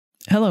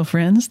Hello,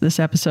 friends. This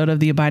episode of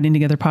the Abiding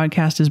Together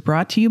podcast is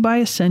brought to you by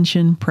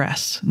Ascension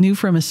Press. New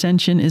from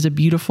Ascension is a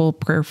beautiful,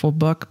 prayerful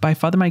book by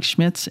Father Mike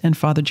Schmitz and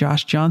Father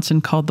Josh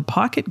Johnson called The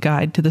Pocket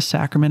Guide to the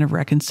Sacrament of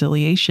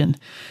Reconciliation.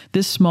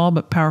 This small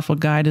but powerful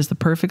guide is the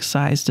perfect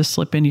size to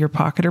slip into your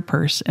pocket or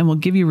purse and will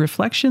give you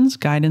reflections,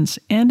 guidance,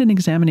 and an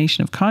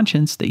examination of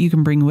conscience that you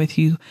can bring with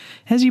you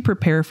as you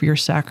prepare for your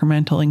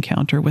sacramental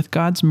encounter with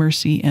God's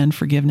mercy and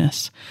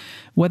forgiveness.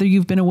 Whether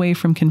you've been away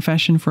from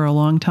confession for a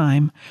long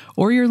time,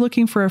 or you're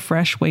looking for a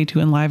fresh way to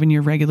enliven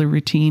your regular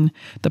routine,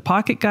 the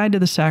Pocket Guide to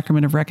the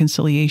Sacrament of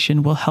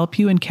Reconciliation will help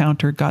you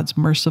encounter God's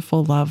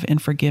merciful love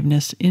and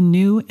forgiveness in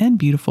new and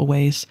beautiful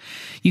ways.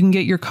 You can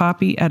get your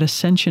copy at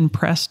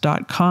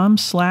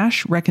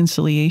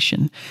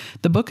ascensionpress.com/reconciliation.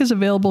 The book is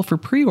available for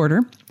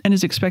pre-order and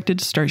is expected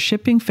to start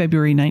shipping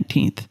February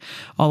 19th.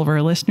 All of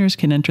our listeners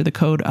can enter the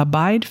code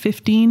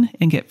ABIDE15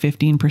 and get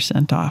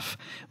 15% off.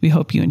 We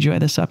hope you enjoy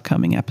this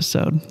upcoming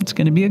episode. It's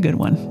going to be a good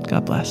one.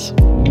 God bless.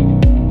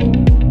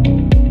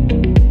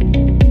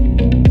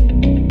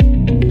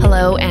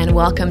 Hello, and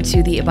welcome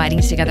to the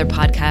Abiding Together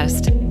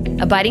podcast.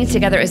 Abiding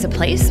Together is a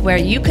place where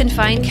you can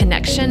find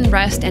connection,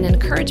 rest, and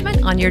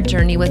encouragement on your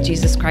journey with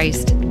Jesus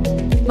Christ.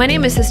 My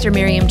name is Sister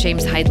Miriam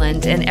James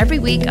Heidland, and every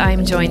week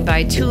I'm joined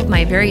by two of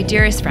my very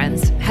dearest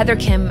friends, Heather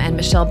Kim and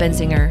Michelle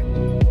Benzinger.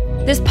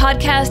 This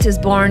podcast is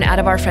born out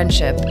of our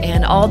friendship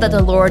and all that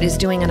the Lord is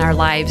doing in our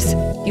lives.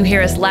 You hear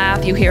us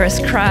laugh, you hear us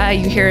cry,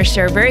 you hear us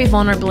share very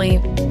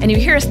vulnerably, and you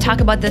hear us talk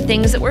about the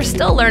things that we're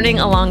still learning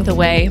along the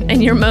way,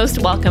 and you're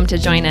most welcome to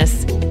join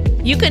us.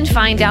 You can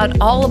find out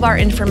all of our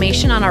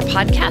information on our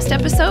podcast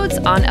episodes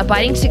on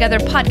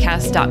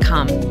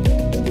abidingtogetherpodcast.com.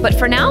 But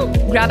for now,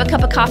 grab a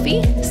cup of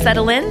coffee,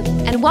 settle in,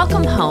 and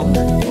welcome home.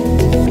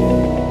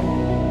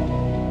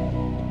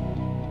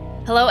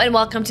 Hello, and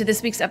welcome to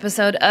this week's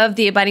episode of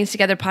the Abiding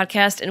Together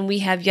podcast. And we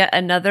have yet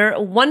another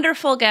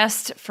wonderful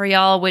guest for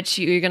y'all, which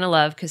you're going to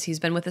love because he's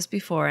been with us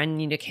before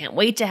and you can't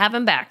wait to have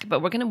him back.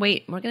 But we're going to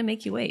wait. We're going to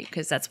make you wait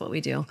because that's what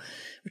we do.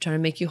 We're trying to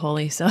make you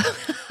holy. So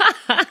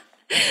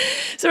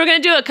we're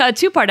going to do a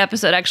two-part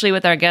episode, actually,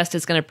 with our guest.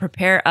 It's going to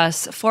prepare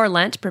us for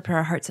Lent, prepare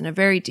our hearts in a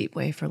very deep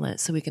way for Lent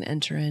so we can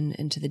enter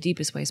into the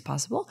deepest ways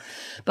possible.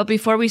 But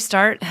before we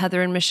start,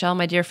 Heather and Michelle,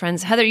 my dear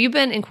friends, Heather, you've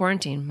been in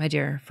quarantine, my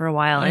dear, for a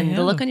while, and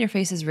the look on your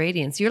face is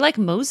radiance. You're like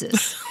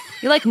Moses.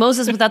 You're like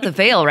Moses without the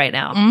veil right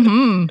now.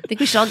 Mm-hmm. I think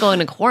we should all go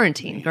into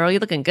quarantine. Girl, you're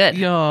looking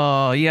good.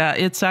 Oh, yeah.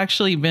 It's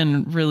actually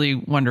been really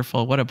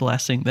wonderful. What a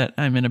blessing that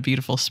I'm in a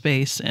beautiful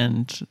space.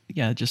 And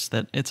yeah, just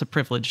that it's a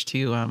privilege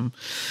to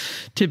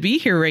be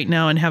here right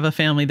now and have a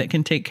family that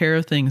can take care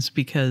of things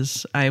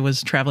because I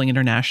was traveling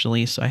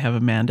internationally. So I have a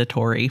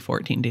mandatory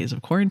 14 days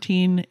of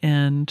quarantine.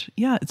 And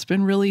yeah, it's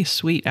been really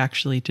sweet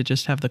actually to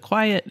just have the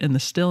quiet and the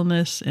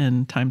stillness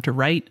and time to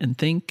write and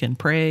think and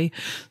pray.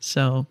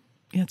 So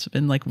yeah, it's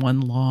been like one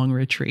long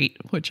retreat,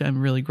 which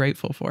I'm really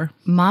grateful for.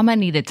 Mama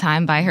needed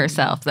time by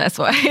herself. That's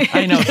why.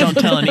 I know. Don't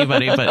tell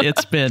anybody, but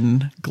it's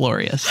been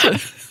glorious.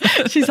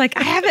 She's like,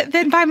 I haven't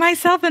been by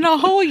myself in a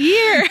whole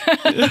year.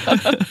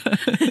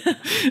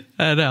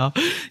 I know.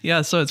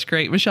 Yeah, so it's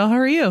great. Michelle, how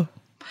are you?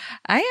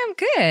 I am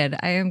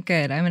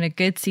good. I'm in a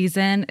good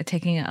season,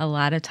 taking a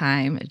lot of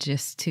time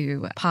just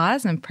to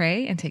pause and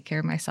pray and take care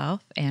of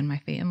myself and my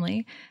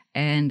family.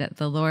 And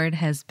the Lord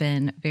has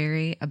been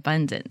very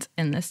abundant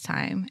in this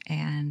time.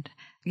 And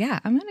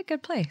yeah, I'm in a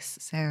good place.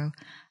 So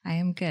I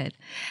am good.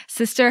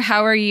 Sister,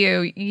 how are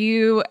you?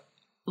 You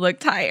look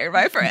tired,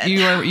 my friend.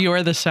 You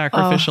are the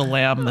sacrificial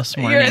lamb this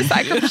morning. You're a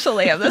sacrificial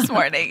lamb this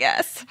morning,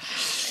 yes.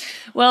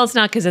 Well, it's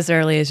not because it's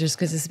early. It's just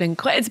because it's been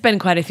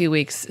quite a few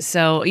weeks.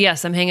 So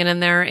yes, I'm hanging in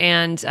there.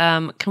 And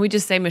can we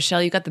just say,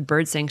 Michelle, you got the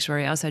bird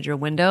sanctuary outside your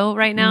window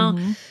right now.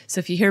 Mm-hmm. So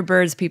if you hear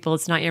birds, people,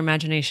 it's not your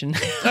imagination.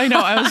 I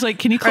know. I was like,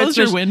 can you close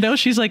your window?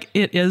 She's like,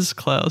 it is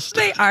closed.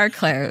 They are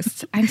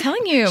closed. I'm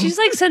telling you. She's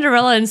like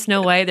Cinderella and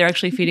Snow White. They're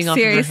actually feeding off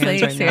of her hands right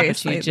now.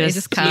 Seriously, they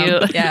just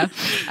come. Yeah.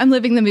 I'm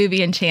living the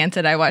movie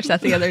Enchanted. I watched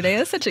that the other day.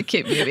 It's such a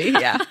cute movie.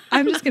 Yeah.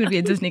 I'm just going to be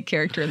a Disney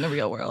character in the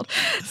real world.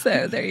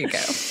 So there you go.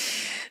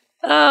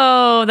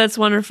 Oh, that's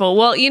wonderful.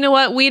 Well, you know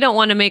what? We don't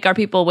want to make our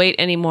people wait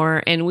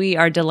anymore. And we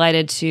are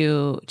delighted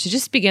to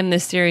just begin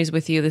this series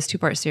with you, this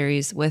two-part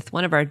series with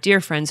one of our dear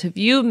friends who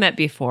you've met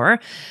before,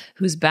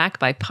 who's back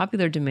by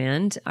popular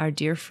demand, our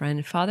dear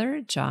friend,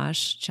 Father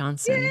Josh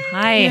Johnson. Yay.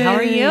 Hi, how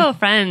are you,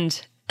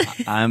 friend?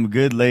 I'm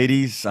good,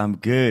 ladies. I'm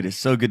good. It's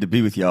so good to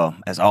be with y'all,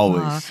 as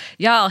always.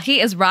 Y'all,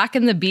 he is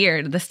rocking the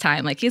beard this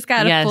time. Like, he's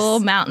got a full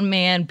mountain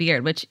man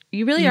beard, which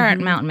you really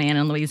aren't mountain man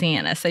in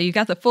Louisiana. So you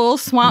got the full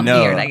swamp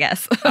beard, I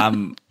guess.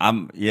 I'm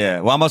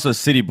also a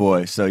city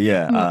boy. So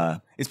yeah,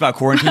 it's about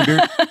quarantine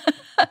beard.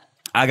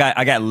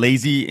 I got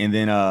lazy and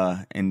then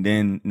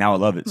now I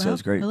love it. So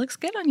it's great. It looks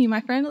good on you,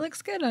 my friend. It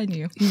looks good on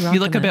you.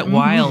 You look a bit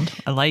wild.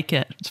 I like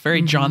it. It's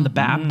very John the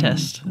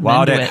Baptist.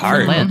 Wild at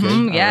heart.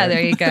 Okay. Yeah,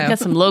 there you go. You got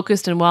some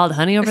locust and wild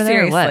honey over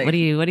there. Or what? What do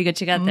you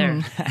got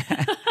there?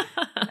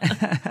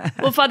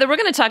 Well, Father, we're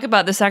going to talk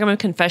about the sacrament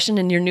of confession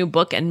in your new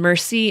book and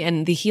mercy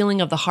and the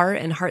healing of the heart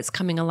and hearts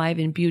coming alive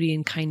in beauty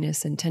and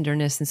kindness and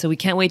tenderness. And so we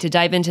can't wait to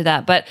dive into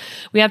that. But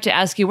we have to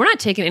ask you, we're not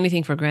taking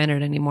anything for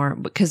granted anymore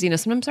because,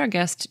 sometimes our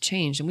guests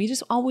change and we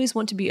just always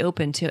want to be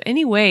open to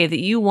any way that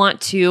you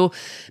want to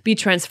be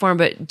transformed.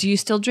 But do you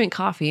still drink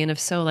coffee? And if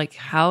so,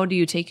 how do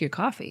you take your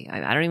coffee?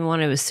 I don't even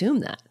want to assume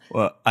that.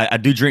 Well, I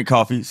do drink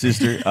coffee,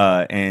 sister,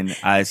 and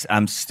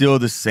I'm still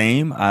the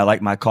same. I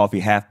like my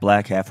coffee half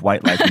black, half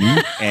white like me.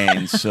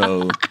 And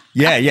so,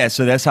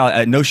 so that's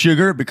how, no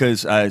sugar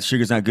because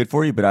sugar's not good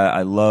for you, but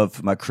I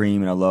love my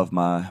cream and I love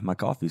my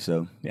coffee.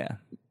 So, yeah.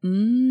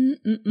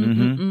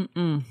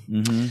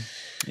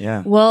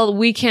 Yeah. Well,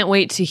 we can't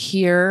wait to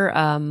hear,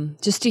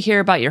 just to hear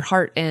about your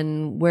heart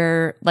and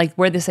where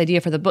this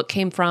idea for the book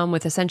came from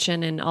with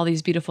Ascension and all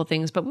these beautiful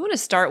things. But we want to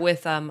start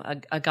with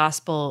a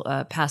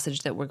gospel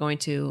passage that we're going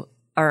to,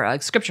 or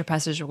a scripture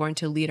passage we're going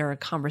to lead our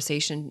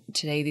conversation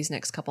today, these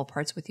next couple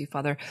parts with you,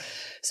 Father.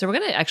 So we're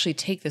going to actually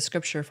take the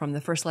scripture from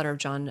the first letter of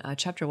John,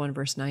 chapter 1,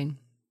 verse 9.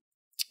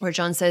 Where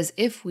John says,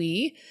 if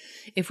we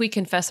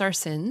confess our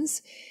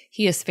sins,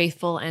 he is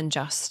faithful and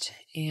just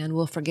and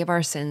will forgive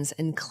our sins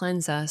and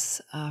cleanse us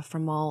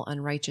from all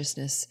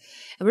unrighteousness.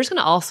 And we're just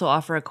going to also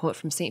offer a quote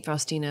from St.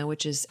 Faustina,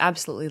 which is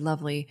absolutely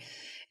lovely.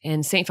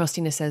 And St.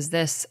 Faustina says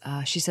this,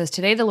 she says,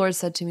 today the Lord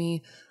said to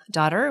me,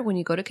 daughter, when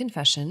you go to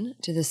confession,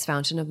 to this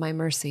fountain of my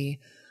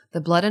mercy,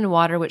 the blood and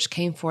water which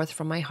came forth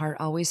from my heart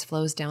always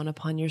flows down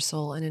upon your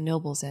soul and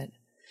ennobles it.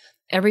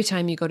 Every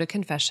time you go to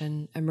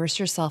confession, immerse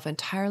yourself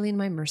entirely in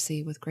my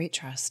mercy with great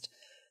trust,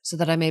 so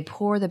that I may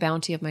pour the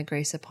bounty of my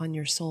grace upon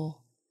your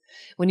soul.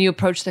 When you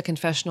approach the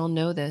confessional,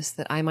 know this,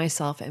 that I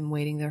myself am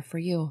waiting there for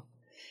you.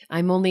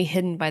 I'm only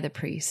hidden by the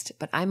priest,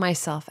 but I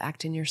myself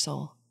act in your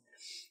soul.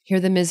 Here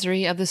the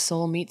misery of the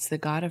soul meets the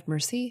God of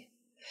mercy.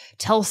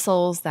 Tell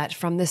souls that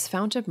from this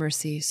fount of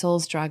mercy,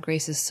 souls draw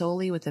graces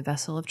solely with the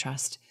vessel of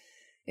trust.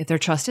 If their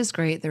trust is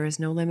great, there is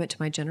no limit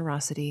to my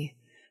generosity.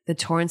 The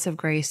torrents of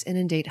grace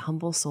inundate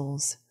humble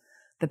souls.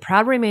 The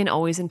proud remain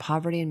always in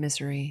poverty and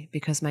misery,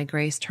 because my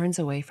grace turns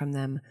away from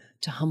them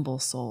to humble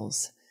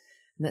souls.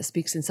 And that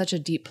speaks in such a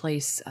deep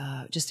place,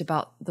 just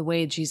about the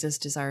way Jesus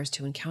desires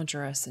to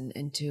encounter us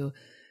and to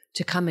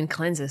come and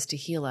cleanse us, to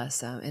heal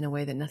us in a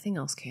way that nothing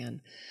else can.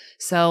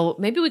 So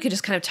maybe we could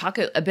just kind of talk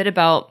a bit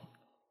about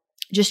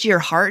just your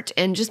heart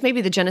and just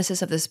maybe the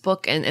genesis of this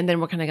book, and then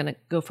we're kind of going to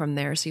go from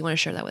there. So you want to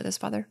share that with us,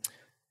 Father?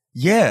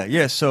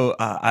 Yeah. So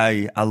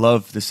I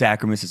love the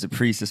sacraments as a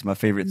priest. It's my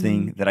favorite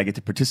thing that I get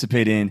to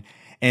participate in.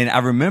 And I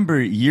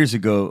remember years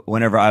ago,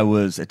 whenever I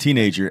was a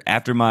teenager,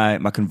 after my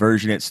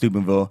conversion at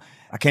Steubenville,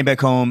 I came back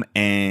home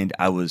and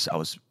I was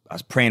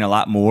praying a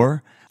lot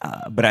more,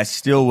 but I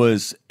still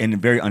was in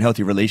very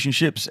unhealthy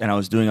relationships, and I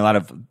was doing a lot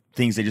of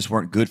things that just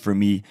weren't good for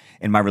me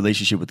in my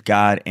relationship with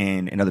God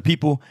and other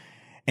people.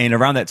 And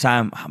around that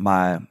time,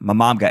 my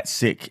mom got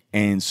sick,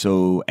 and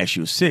so as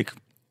she was sick,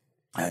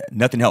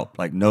 nothing helped.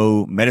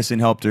 No medicine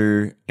helped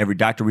her. Every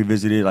doctor we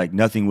visited,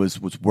 nothing was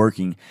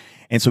working.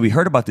 And so we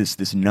heard about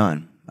this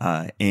nun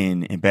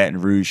in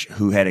Baton Rouge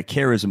who had a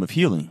charism of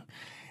healing.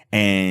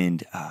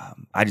 And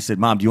I just said,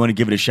 Mom, do you want to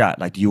give it a shot?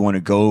 Do you want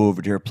to go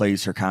over to her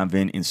place, her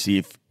convent, and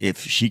see if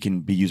she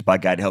can be used by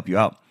God to help you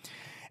out?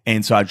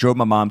 And so I drove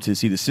my mom to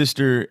see the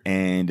sister,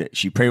 and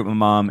she prayed with my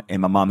mom,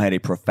 and my mom had a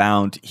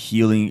profound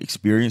healing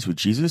experience with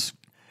Jesus.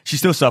 She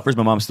still suffers.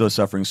 My mom's still a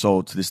suffering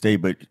soul to this day,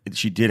 but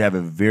she did have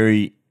a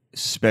very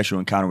special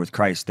encounter with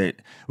Christ that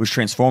was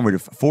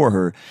transformative for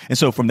her. And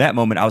so from that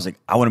moment, I was like,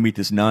 I want to meet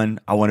this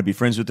nun. I want to be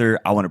friends with her.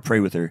 I want to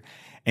pray with her.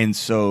 And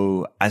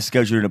so I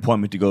scheduled an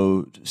appointment to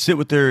go sit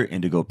with her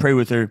and to go pray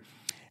with her.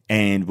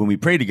 And when we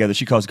prayed together,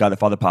 she calls God the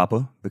Father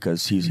Papa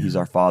because he's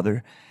our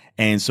father.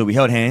 And so we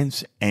held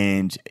hands,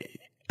 and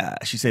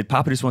she said,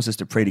 Papa just wants us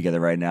to pray together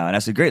right now. And I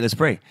said, great, let's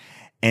pray.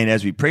 And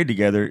as we prayed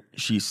together,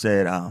 she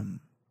said,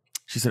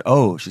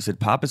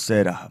 Papa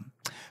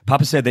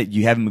said that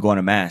you haven't been going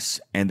to Mass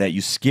and that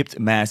you skipped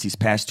Mass these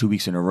past 2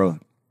 weeks in a row,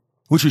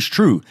 which was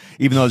true.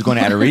 Even though I was going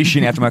to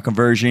adoration after my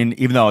conversion,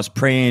 even though I was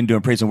praying,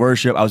 doing praise and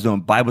worship, I was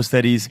doing Bible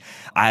studies,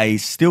 I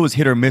still was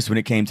hit or miss when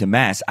it came to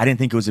Mass. I didn't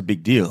think it was a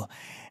big deal.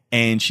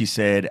 And she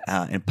said,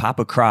 and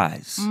Papa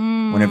cries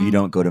whenever you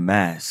don't go to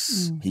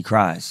Mass. He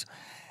cries.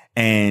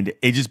 And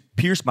it just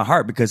pierced my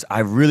heart because I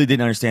really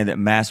didn't understand that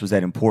Mass was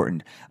that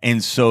important.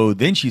 And so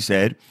then she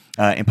said,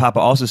 and Papa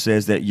also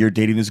says that you're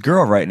dating this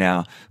girl right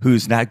now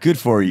who's not good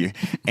for you.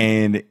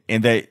 And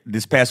that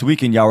this past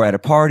weekend y'all were at a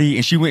party,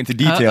 and she went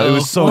into detail. It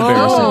was so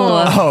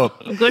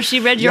embarrassing. Of course, she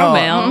read your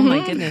mail. Oh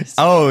my goodness.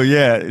 Oh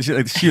yeah.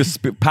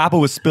 Papa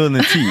was spilling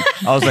the tea.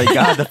 I was like,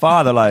 God the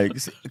Father,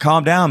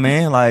 calm down,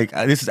 man.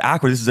 This is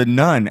awkward. This is a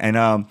nun.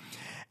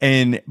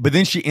 But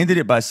then she ended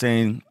it by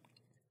saying,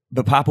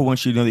 but Papa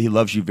wants you to know that he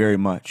loves you very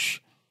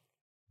much.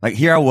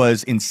 Here I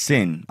was in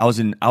sin. I was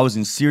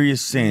in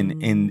serious sin.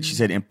 And she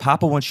said, and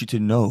Papa wants you to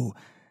know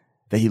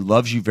that he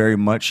loves you very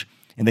much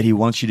and that he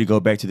wants you to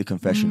go back to the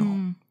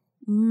confessional.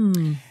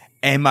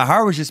 And my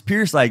heart was just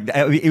pierced. Like,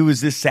 it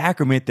was this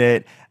sacrament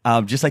that,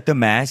 just like the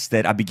Mass,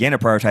 that I began to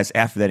prioritize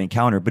after that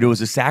encounter, but it was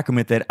a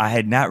sacrament that I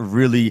had not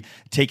really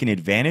taken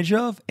advantage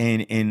of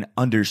and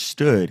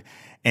understood.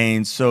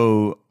 And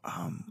so,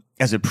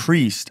 as a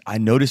priest, I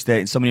noticed that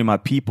in so many of my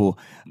people,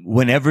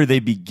 whenever they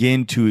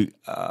begin to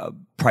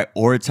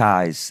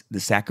prioritize the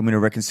sacrament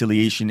of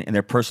reconciliation in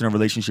their personal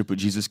relationship with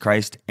Jesus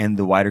Christ and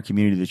the wider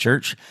community of the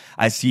church,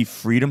 I see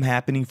freedom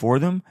happening for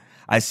them.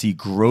 I see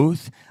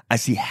growth. I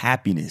see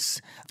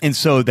happiness. And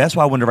so that's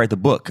why I wanted to write the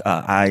book.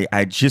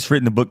 I just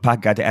written the book,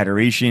 Pocket Guide to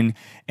Adoration,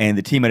 and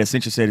the team at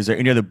Ascension said, is there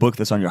any other book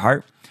that's on your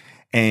heart?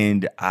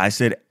 And I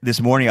said, this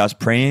morning I was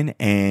praying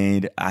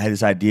and I had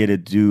this idea to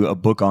do a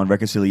book on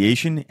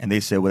reconciliation. And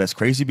they said, well, that's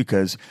crazy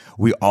because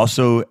we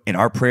also, in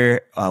our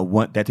prayer,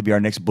 want that to be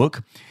our next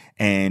book.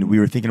 And we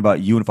were thinking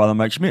about you and Father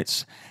Mike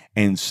Schmitz.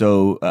 And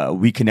so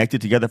we connected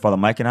together, Father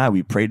Mike and I,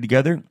 we prayed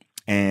together.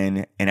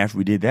 And after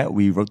we did that,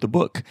 we wrote the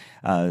book,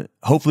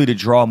 hopefully to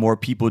draw more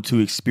people to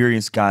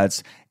experience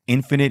God's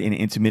infinite and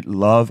intimate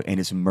love and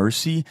his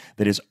mercy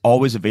that is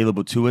always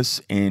available to us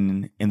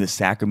in the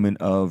sacrament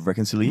of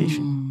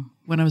reconciliation.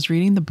 When I was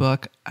reading the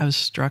book, I was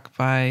struck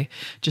by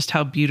just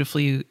how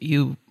beautifully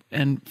you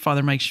and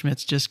Father Mike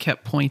Schmitz just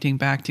kept pointing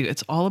back to,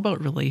 it's all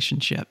about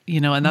relationship,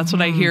 and that's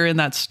what I hear in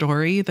that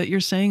story that you're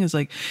saying is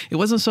like, it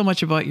wasn't so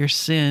much about your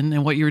sin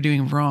and what you were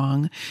doing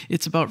wrong.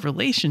 It's about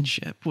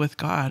relationship with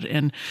God.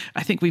 And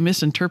I think we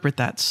misinterpret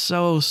that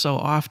so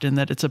often,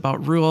 that it's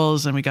about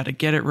rules and we got to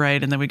get it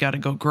right. And then we got to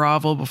go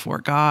grovel before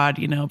God,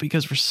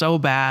 because we're so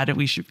bad and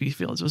we should be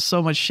filled with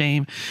so much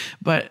shame.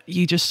 But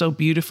you just so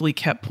beautifully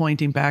kept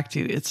pointing back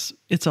to, it's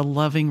a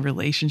loving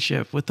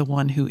relationship with the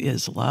one who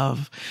is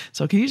love.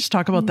 So can you just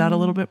talk about that a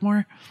little bit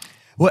more?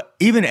 Well,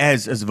 even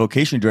as a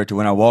vocation director,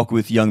 when I walk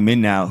with young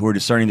men now who are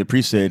discerning the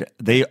priesthood,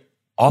 they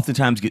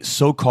oftentimes get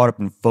so caught up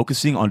in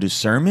focusing on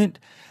discernment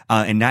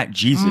and not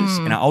Jesus.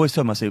 And I always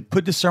tell them, I say,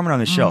 put discernment on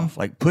the shelf.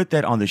 Like, put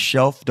that on the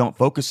shelf. Don't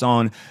focus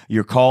on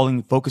your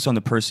calling. Focus on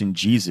the person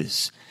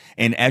Jesus.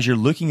 And as you're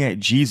looking at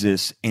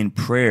Jesus in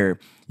prayer,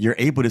 you're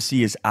able to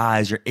see his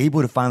eyes. You're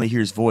able to finally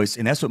hear his voice.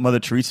 And that's what Mother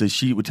Teresa,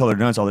 she would tell her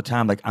nuns all the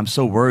time. Like, I'm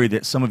so worried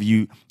that some of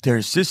you, to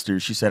her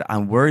sisters, she said,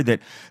 I'm worried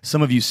that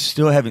some of you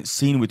still haven't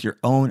seen with your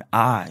own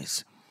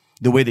eyes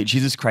the way that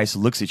Jesus Christ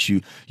looks at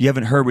you. You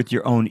haven't heard with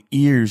your own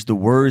ears the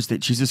words that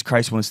Jesus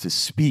Christ wants to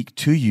speak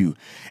to you.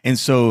 And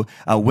so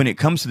when it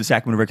comes to the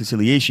sacrament of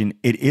reconciliation,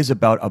 it is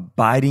about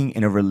abiding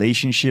in a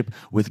relationship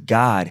with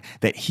God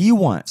that he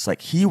wants.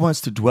 Like, he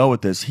wants to dwell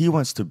with us. He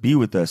wants to be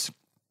with us.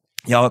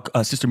 Y'all,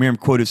 Sister Miriam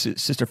quoted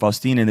Sister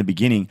Faustina in the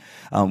beginning.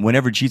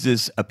 Whenever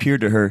Jesus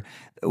appeared to her,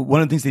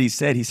 one of the things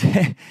that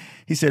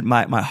he said,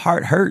 my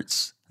heart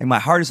hurts. Like, my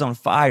heart is on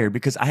fire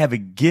because I have a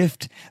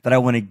gift that I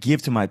want to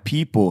give to my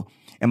people.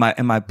 And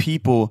my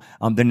people,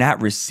 they're not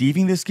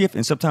receiving this gift,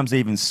 and sometimes they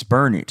even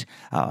spurn it.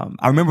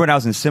 I remember when I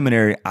was in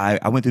seminary,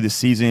 I went through this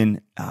season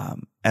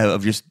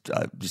of just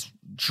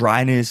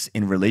dryness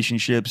in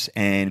relationships,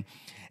 and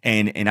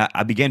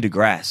I began to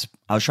grasp.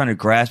 I was trying to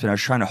grasp, and I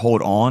was trying to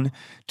hold on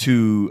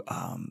to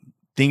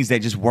things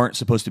that just weren't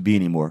supposed to be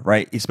anymore,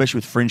 right? Especially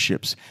with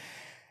friendships.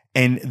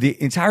 And the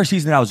entire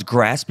season that I was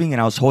grasping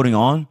and I was holding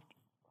on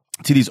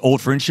to these old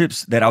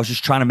friendships that I was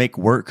just trying to make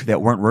work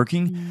that weren't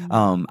working.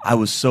 I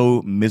was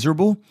so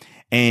miserable,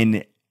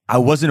 and I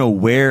wasn't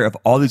aware of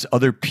all these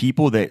other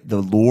people that the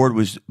Lord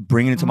was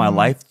bringing into my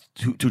life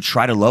to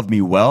try to love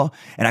me well.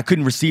 And I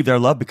couldn't receive their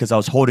love because I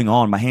was holding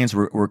on. My hands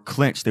were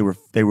clenched.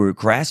 They were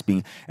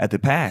grasping at the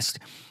past.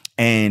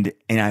 And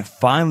when I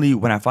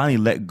finally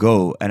let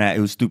go, and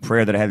it was through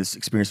prayer that I had this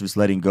experience of just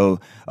letting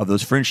go of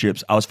those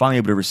friendships, I was finally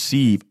able to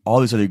receive all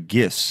these other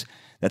gifts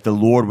that the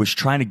Lord was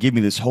trying to give me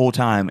this whole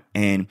time.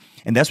 And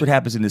that's what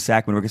happens in the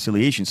sacrament of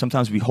reconciliation.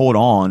 Sometimes we hold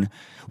on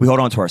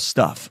to our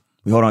stuff.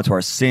 We hold on to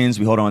our sins.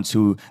 We hold on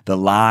to the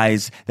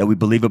lies that we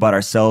believe about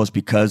ourselves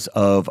because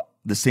of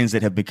the sins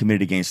that have been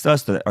committed against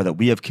us, or that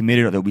we have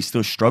committed, or that we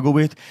still struggle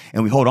with.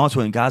 And we hold on to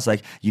it. And God's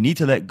like, you need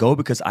to let go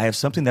because I have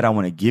something that I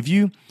want to give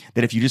you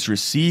that if you just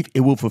receive, it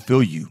will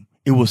fulfill you.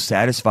 It will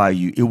satisfy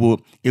you.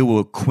 It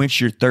will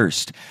quench your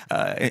thirst.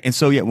 And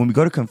so, when we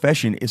go to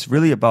confession, it's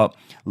really about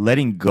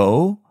letting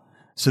go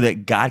so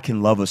that God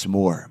can love us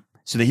more,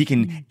 so that he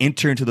can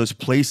enter into those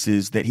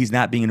places that he's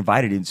not being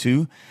invited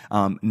into,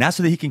 not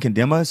so that he can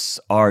condemn us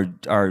or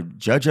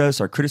judge us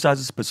or criticize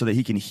us, but so that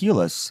he can heal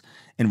us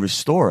and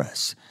restore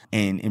us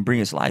and bring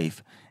us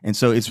life. And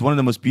so it's one of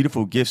the most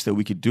beautiful gifts that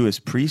we could do as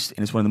priests,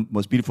 and it's one of the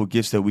most beautiful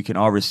gifts that we can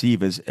all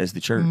receive as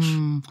the church.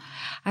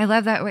 I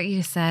love that what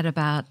you said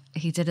about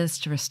he did this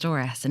to restore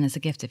us and is a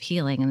gift of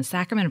healing. And the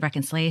sacrament of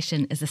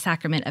reconciliation is the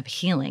sacrament of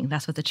healing.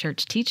 That's what the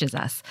church teaches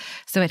us.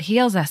 So it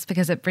heals us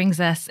because it brings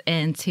us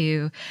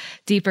into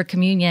deeper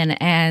communion.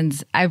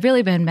 And I've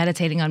really been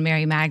meditating on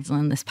Mary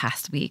Magdalene this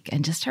past week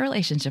and just her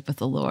relationship with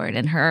the Lord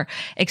and her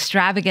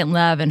extravagant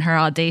love and her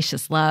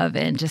audacious love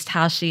and just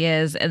how she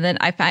is. And then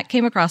I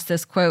came across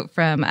this quote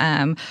from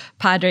from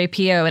Padre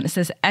Pio, and it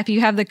says, if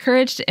you have the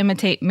courage to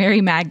imitate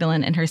Mary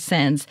Magdalene in her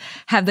sins,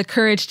 have the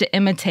courage to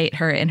imitate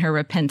her in her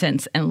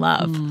repentance and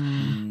love.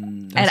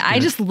 And I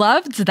just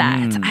loved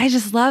that. I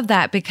just love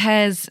that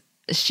because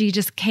she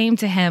just came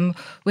to him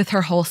with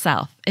her whole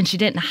self, and she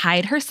didn't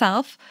hide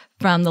herself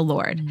from the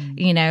Lord.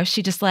 You know,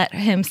 she just let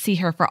him see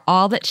her for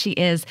all that she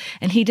is,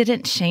 and he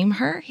didn't shame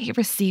her. He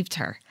received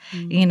her,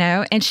 you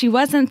know, and she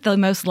wasn't the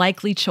most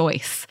likely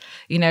choice.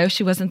 You know,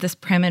 she wasn't this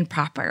prim and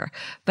proper,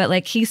 but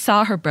like he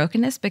saw her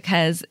brokenness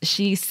because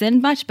she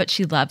sinned much, but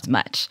she loved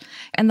much.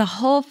 And the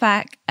whole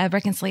fact of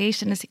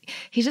reconciliation is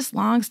he just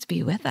longs to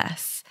be with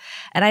us.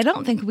 And I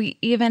don't think we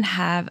even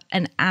have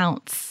an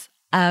ounce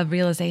of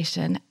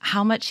realization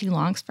how much he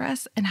longs for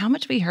us and how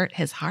much we hurt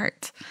his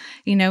heart,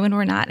 you know, when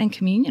we're not in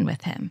communion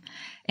with him.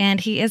 And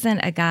he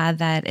isn't a God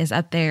that is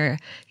up there,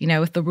 you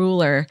know, with the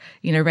ruler,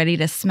 you know, ready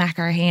to smack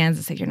our hands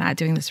and say, you're not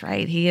doing this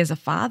right. He is a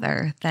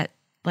father that,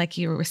 like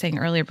you were saying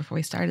earlier before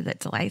we started, that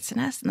delights in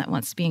us and that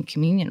wants to be in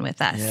communion with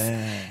us.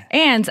 Yeah.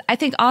 And I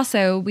think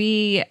also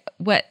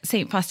what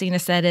St. Faustina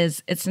said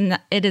is,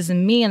 it is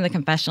me in the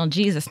confessional,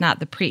 Jesus, not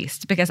the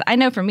priest. Because I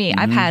know for me,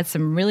 I've had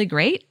some really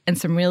great and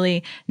some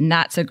really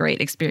not so great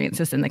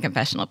experiences in the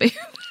confessional booth.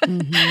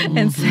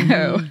 And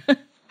so...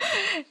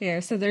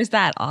 yeah, so there's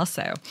that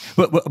also.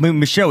 But I mean,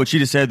 Michelle, what you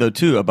just said though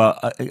too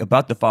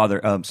about the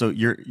father. So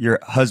your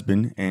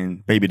husband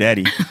and baby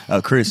daddy,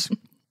 Chris,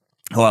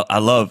 who I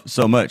love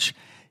so much.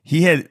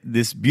 He had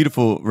this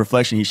beautiful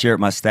reflection he shared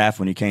with my staff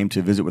when he came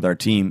to visit with our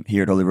team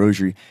here at Holy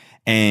Rosary.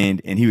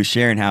 And he was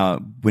sharing how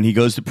when he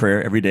goes to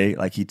prayer every day,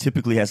 like he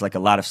typically has like a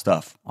lot of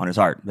stuff on his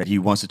heart that he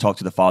wants to talk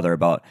to the Father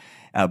about.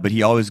 But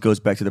he always goes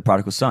back to the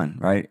prodigal son,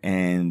 right?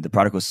 And the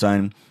prodigal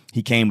son,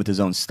 he came with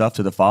his own stuff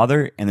to the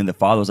Father. And then the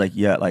Father was like,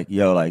 yeah, like,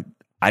 yo, like,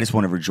 I just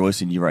want to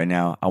rejoice in you right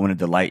now. I want to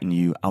delight in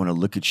you. I want to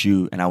look at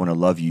you and I want to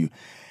love you.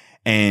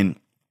 And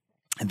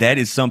that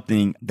is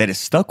something that has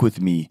stuck with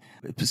me,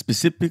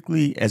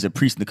 specifically as a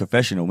priest in the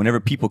confessional. Whenever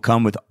people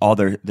come with all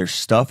their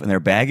stuff and their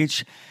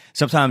baggage,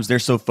 sometimes they're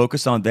so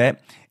focused on that.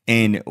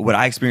 And what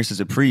I experienced as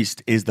a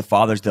priest is the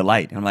Father's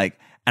delight. And I'm like,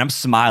 I'm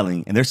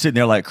smiling, and they're sitting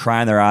there like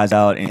crying their eyes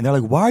out. And they're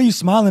like, why are you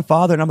smiling,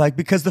 Father? And I'm like,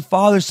 because the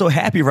Father's so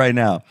happy right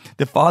now.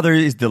 The Father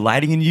is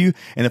delighting in you,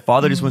 and the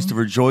Father just wants to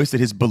rejoice that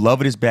his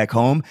beloved is back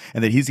home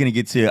and that he's going to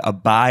get to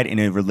abide in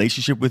a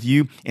relationship with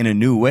you in a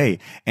new way.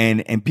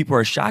 And people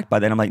are shocked by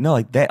that. I'm like, no,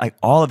 like that, like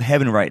all of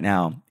heaven right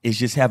now is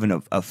just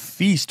having a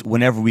feast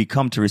whenever we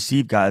come to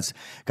receive God's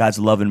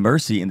love and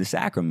mercy in the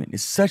sacrament.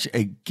 It's such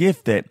a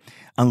gift that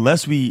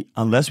unless we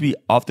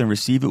often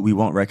receive it, we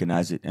won't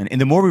recognize it. And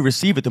the more we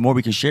receive it, the more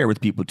we can share with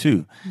people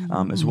too,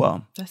 as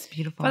well. That's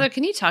beautiful. Father,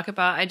 can you talk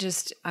about,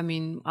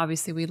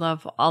 obviously we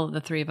love all of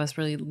the three of us,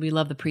 really, we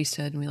love the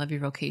priesthood and we love your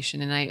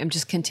vocation. And I'm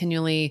just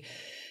continually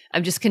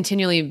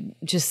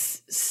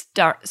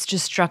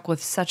struck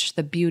with such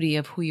the beauty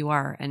of who you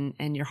are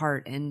and your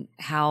heart, and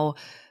how,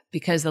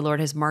 because the Lord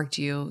has marked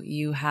you,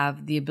 you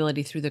have the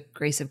ability through the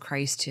grace of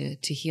Christ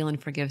to heal and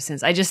forgive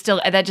sins.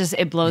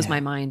 It blows my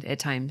mind at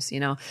times, you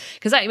know,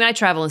 because I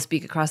travel and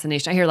speak across the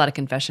nation. I hear a lot of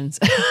confessions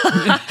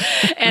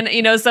and,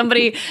 you know,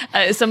 somebody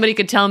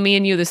could tell me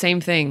and you the same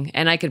thing,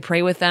 and I could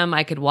pray with them.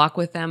 I could walk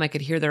with them. I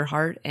could hear their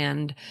heart,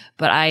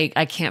 but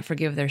I can't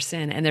forgive their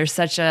sin. And there's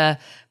such a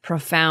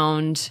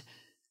profound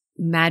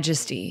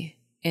majesty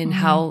in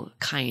how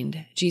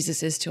kind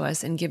Jesus is to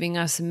us, and giving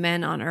us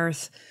men on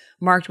earth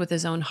marked with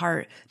his own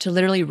heart to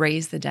literally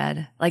raise the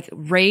dead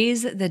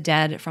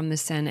from the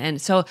sin. And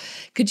so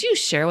could you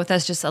share with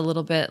us just a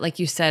little bit, like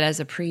you said, as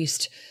a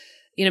priest,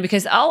 you know,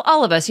 because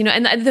all of us, you know,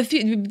 and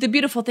the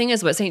beautiful thing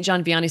is what St.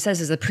 John Vianney says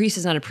is a priest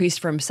is not a priest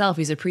for himself.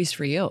 He's a priest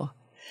for you.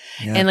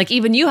 Yeah. And like,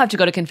 even you have to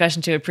go to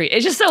confession to a priest.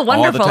 It's just so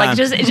wonderful. Like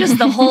it's just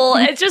the whole,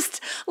 it's just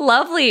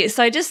lovely.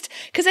 So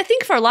because I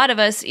think for a lot of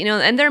us, you know,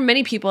 and there are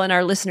many people in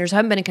our listeners who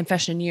haven't been in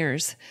confession in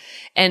years.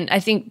 And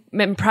I think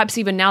perhaps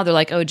even now they're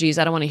like, oh geez,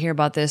 I don't want to hear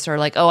about this. Or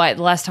like, oh,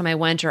 the last time I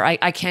went, or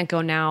I can't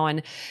go now.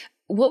 And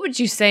what would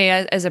you say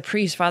as a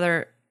priest,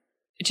 Father,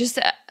 just,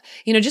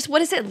 you know, just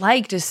what is it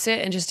like to sit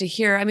and just to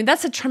hear? I mean,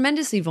 that's a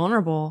tremendously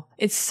vulnerable.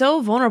 It's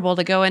so vulnerable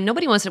to go, and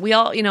nobody wants to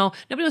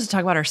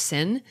talk about our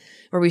sin,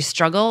 where we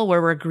struggle, where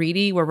we're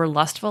greedy, where we're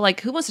lustful. Like,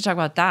 who wants to talk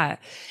about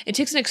that? It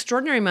takes an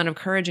extraordinary amount of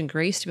courage and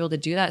grace to be able to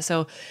do that.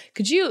 So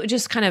could you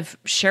just kind of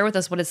share with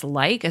us what it's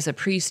like as a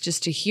priest,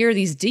 just to hear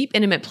these deep,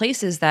 intimate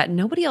places that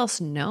nobody else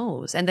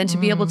knows, and then to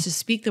be able to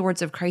speak the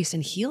words of Christ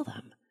and heal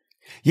them?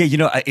 Yeah, you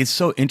know, it's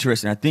so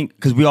interesting. I think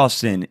because we all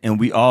sin, and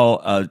we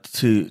all,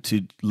 to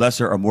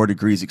lesser or more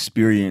degrees,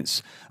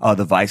 experience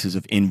the vices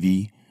of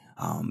envy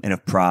and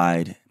of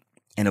pride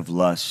and of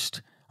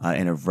lust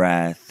and of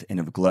wrath and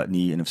of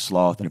gluttony and of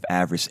sloth and of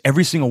avarice.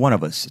 Every single one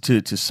of us,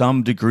 to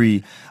some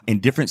degree, in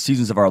different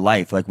seasons of our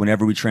life. Like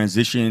whenever we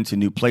transition to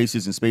new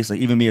places and space, like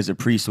even me as a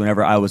priest,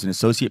 whenever I was an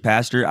associate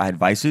pastor, I had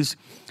vices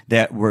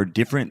that were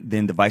different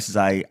than the vices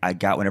I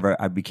got whenever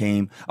I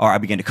began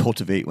to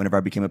cultivate whenever I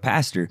became a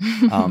pastor.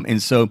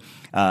 And so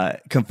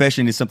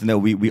confession is something that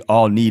we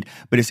all need.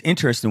 But it's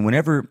interesting,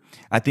 whenever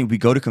I think we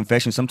go to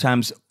confession,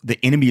 sometimes the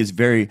enemy is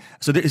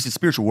so it's a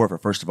spiritual warfare,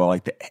 first of all.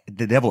 Like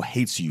the devil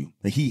hates you.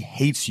 Like he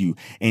hates you,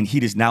 and he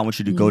does not want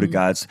you to go to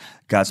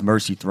God's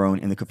mercy throne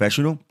in the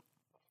confessional.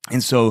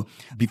 And so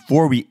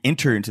before we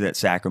enter into that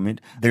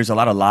sacrament, there's a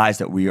lot of lies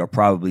that we are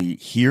probably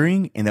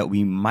hearing and that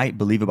we might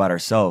believe about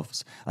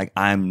ourselves. Like,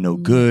 I'm no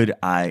good,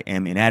 I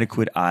am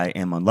inadequate, I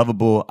am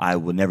unlovable, I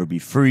will never be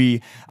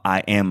free, I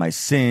am my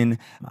sin,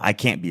 I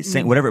can't be a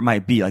saint, whatever it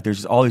might be. Like,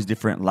 there's all these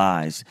different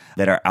lies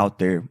that are out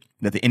there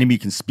that the enemy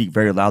can speak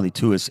very loudly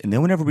to us. And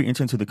then whenever we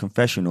enter into the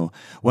confessional,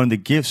 one of the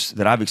gifts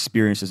that I've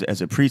experienced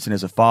as a priest and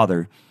as a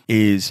father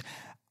is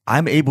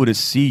I'm able to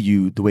see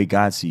you the way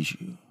God sees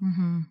you.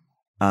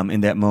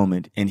 In that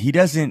moment. And he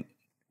doesn't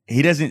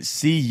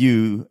see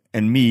you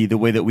and me the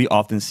way that we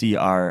often see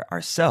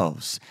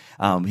ourselves.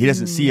 He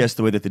doesn't see us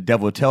the way that the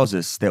devil tells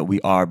us that we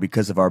are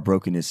because of our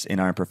brokenness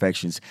and our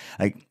imperfections.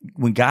 Like,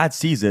 when God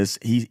sees us,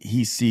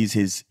 he sees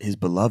his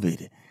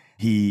beloved.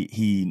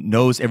 He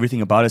knows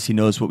everything about us. He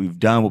knows what we've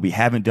done, what we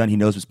haven't done. He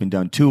knows what's been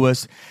done to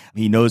us.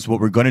 He knows what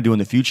we're going to do in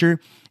the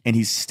future. And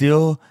he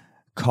still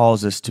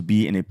calls us to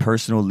be in a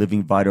personal,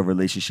 living, vital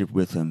relationship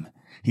with him.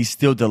 He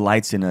still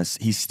delights in us.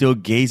 He still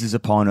gazes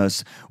upon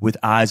us with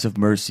eyes of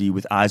mercy,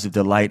 with eyes of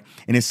delight.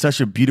 And it's such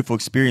a beautiful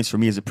experience for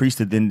me as a priest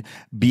to then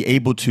be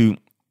able to,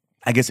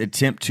 I guess,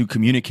 attempt to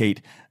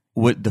communicate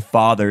what the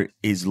Father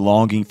is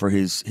longing for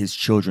his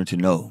children to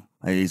know,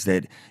 is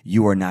that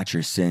you are not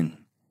your sin.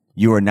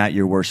 You are not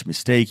your worst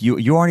mistake.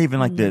 You aren't even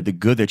like the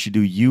good that you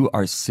do. You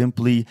are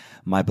simply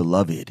my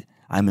beloved.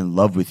 I'm in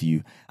love with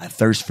you. I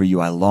thirst for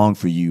you. I long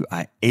for you.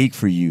 I ache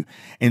for you.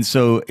 And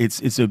so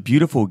it's a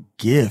beautiful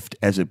gift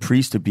as a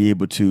priest to be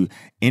able to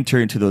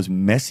enter into those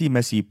messy,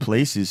 messy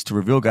places to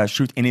reveal God's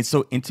truth. And it's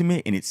so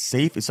intimate and it's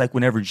safe. It's like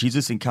whenever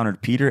Jesus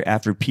encountered Peter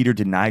after Peter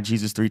denied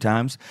Jesus 3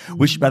 times,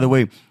 which, by the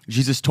way,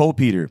 Jesus told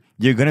Peter,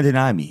 you're going to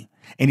deny me.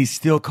 And he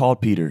still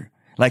called Peter.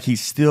 Like, he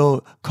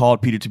still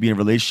called Peter to be in a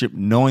relationship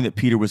knowing that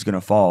Peter was going to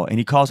fall. And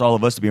he calls all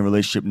of us to be in a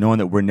relationship knowing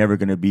that we're never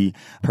going to be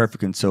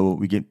perfect until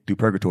we get through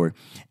purgatory.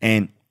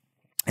 And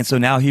so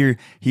now here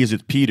he is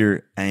with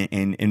Peter,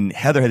 and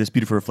Heather had this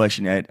beautiful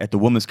reflection at the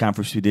women's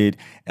conference we did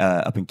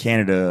up in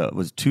Canada,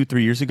 was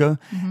 2-3 years ago.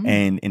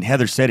 And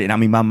Heather said it, and I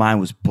mean, my mind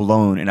was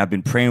blown, and I've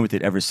been praying with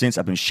it ever since.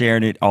 I've been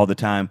sharing it all the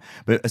time.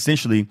 But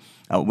essentially,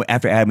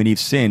 after Adam and Eve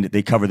sinned,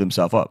 they covered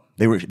themselves up.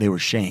 They were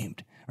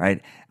shamed.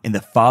 Right, and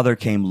the Father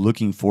came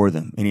looking for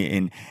them,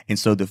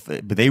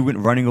 but they went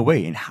running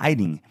away and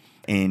hiding,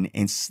 and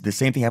the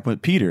same thing happened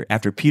with Peter.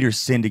 After Peter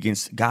sinned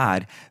against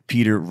God,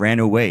 Peter ran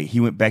away.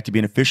 He went back to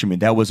being a fisherman.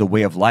 That was a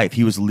way of life.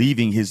 He was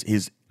leaving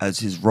his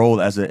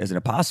role as an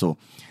apostle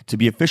to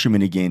be a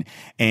fisherman again.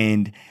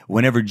 And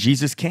whenever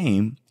Jesus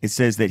came, it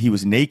says that he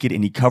was naked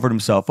and he covered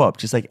himself up,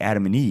 just like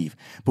Adam and Eve.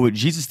 But what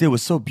Jesus did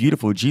was so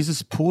beautiful.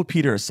 Jesus pulled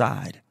Peter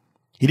aside.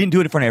 He didn't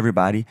do it in front of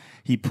everybody.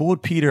 He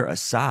pulled Peter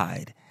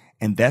aside.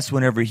 And that's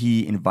whenever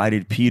he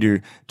invited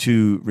Peter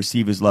to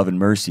receive his love and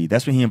mercy.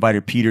 That's when he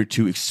invited Peter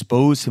to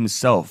expose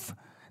himself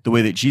the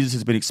way that Jesus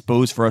has been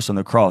exposed for us on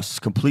the cross,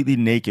 completely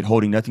naked,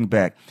 holding nothing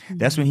back.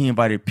 That's when he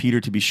invited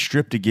Peter to be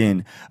stripped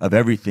again of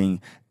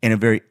everything in a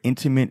very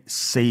intimate,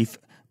 safe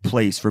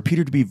place for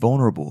Peter to be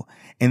vulnerable.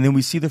 And then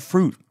we see the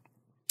fruit.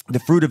 The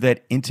fruit of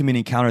that intimate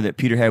encounter that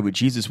Peter had with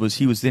Jesus was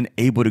he was then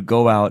able to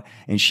go out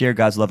and share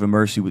God's love and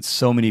mercy with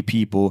so many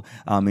people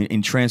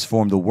and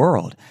transform the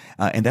world.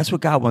 And that's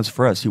what God wants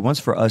for us. He wants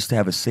for us to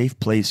have a safe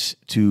place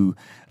to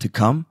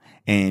come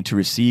and to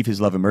receive his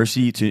love and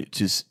mercy, to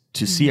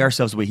see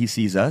ourselves the way he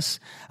sees us,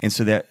 and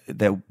so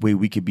that way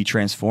we could be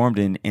transformed.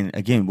 And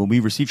again, when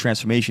we receive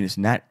transformation, it's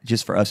not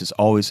just for us, it's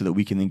always so that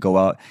we can then go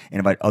out and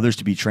invite others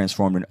to be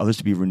transformed and others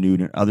to be renewed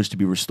and others to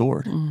be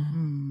restored.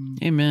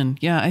 Amen.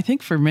 Yeah, I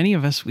think for many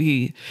of us,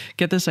 we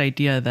get this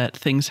idea that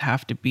things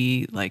have to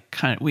be like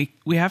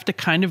we have to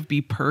kind of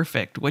be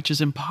perfect, which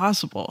is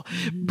impossible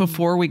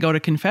before we go to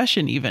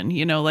confession even,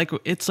 like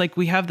it's like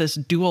we have this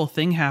dual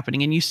thing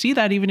happening. And you see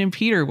that even in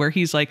Peter, where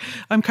he's like,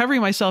 I'm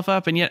covering myself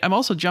up and yet I'm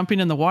also jumping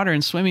in the water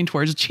and swimming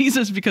towards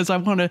Jesus because I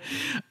want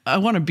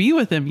to be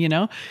with him,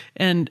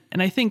 And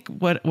I think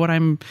what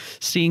I'm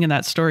seeing in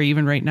that story,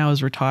 even right now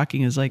as we're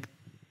talking, is like,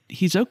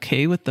 he's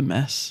okay with the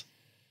mess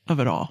of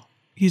it all.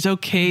 He's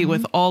okay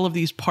with all of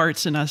these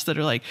parts in us that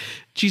are like,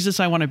 Jesus,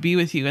 I want to be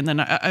with you. And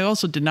then I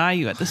also deny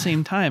you at the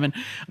same time. And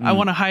I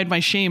want to hide my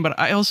shame, but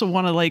I also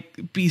want to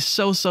like be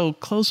so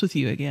close with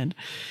you again.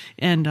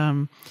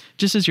 And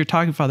just as you're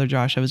talking, Father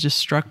Josh, I was just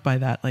struck by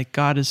that. Like,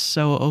 God is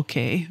so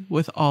okay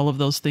with all of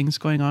those things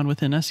going on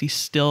within us. He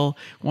still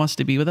wants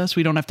to be with us.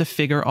 We don't have to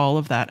figure all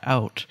of that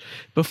out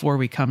before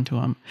we come to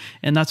him.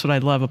 And that's what I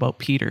love about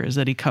Peter, is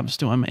that he comes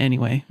to him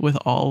anyway with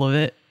all of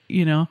it.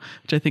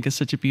 Which I think is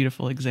such a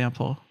beautiful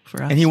example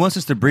for us. And he wants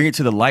us to bring it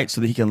to the light so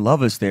that he can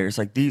love us there. It's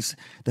like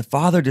the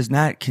Father does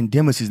not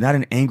condemn us. He's not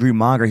an angry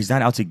monger. He's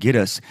not out to get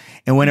us.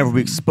 And whenever we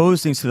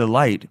expose things to the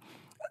light,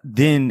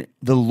 then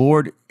the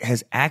Lord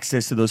has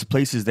access to those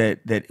places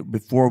that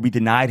before we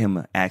denied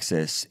him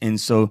access. And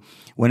so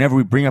whenever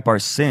we bring up our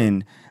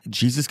sin,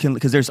 Jesus can,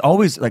 because there's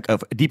always like a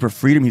deeper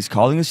freedom he's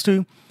calling us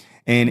to.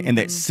 And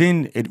that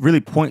sin, it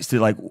really points to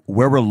like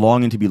where we're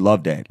longing to be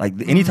loved at. Like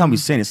anytime we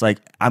sin, it's like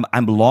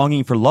I'm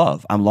longing for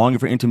love. I'm longing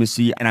for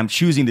intimacy, and I'm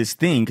choosing this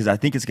thing because I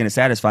think it's going to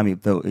satisfy me,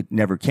 though it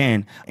never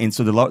can. And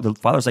so the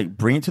Father's like,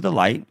 bring it to the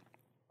light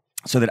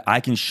so that I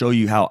can show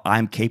you how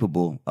I'm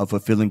capable of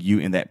fulfilling you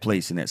in that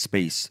place, in that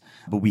space.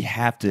 But we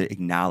have to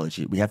acknowledge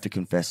it. We have to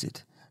confess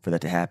it for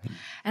that to happen.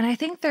 And I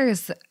think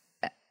there's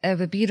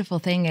the beautiful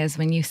thing is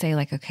when you say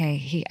like, okay,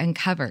 he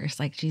uncovers,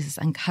 like Jesus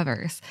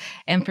uncovers.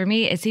 And for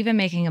me, it's even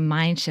making a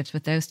mind shift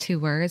with those two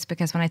words,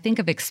 because when I think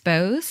of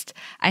exposed,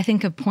 I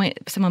think of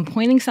someone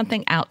pointing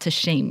something out to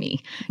shame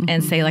me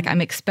and say like,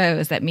 I'm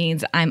exposed. That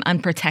means I'm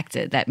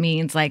unprotected. That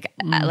means like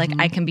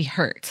I can be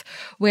hurt.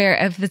 Where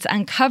if it's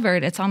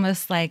uncovered, it's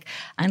almost like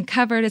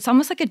uncovered. It's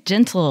almost like a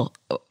gentle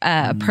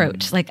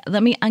approach. Like,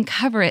 let me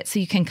uncover it so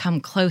you can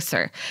come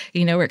closer.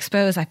 You know, we're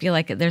exposed. I feel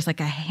like there's like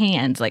a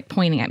hand like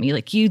pointing at me,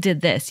 like you did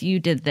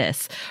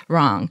this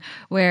wrong.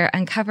 Where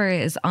uncover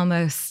is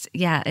almost,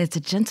 it's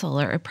a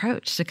gentler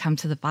approach to come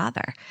to the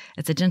Father.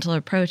 It's a gentle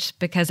approach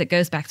because it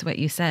goes back to what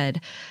you said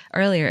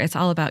earlier. It's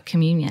all about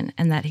communion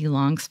and that he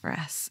longs for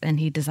us and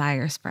he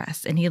desires for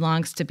us and he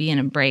longs to be in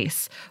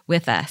embrace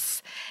with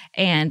us.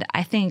 And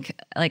I think,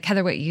 like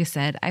Heather, what you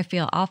said, I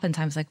feel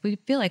oftentimes like we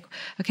feel like,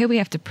 okay, we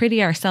have to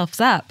pretty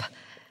ourselves up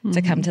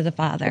to come to the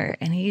Father.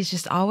 And he's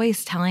just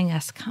always telling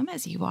us, come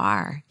as you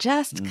are,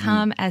 just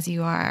come as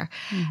you are.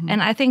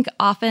 And I think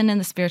often in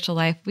the spiritual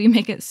life, we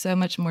make it so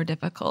much more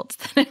difficult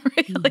than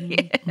it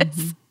really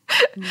is.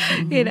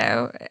 You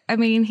know, I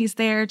mean, he's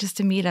there just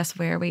to meet us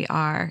where we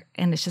are.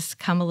 And it's just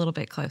come a little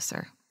bit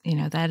closer. You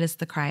know, that is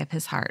the cry of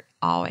his heart,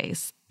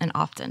 always and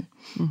often.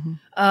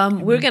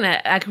 We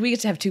get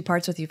to have two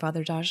parts with you,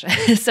 Father Josh.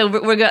 So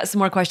we've got some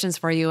more questions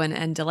for you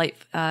and delight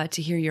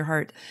to hear your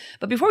heart.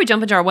 But before we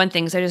jump into our one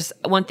thing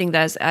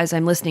that as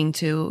I'm listening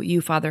to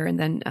you, Father, and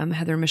then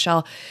Heather and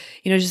Michelle,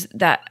 you know, just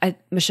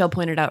that Michelle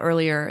pointed out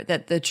earlier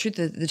that the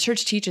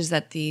church teaches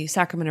that the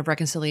sacrament of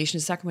reconciliation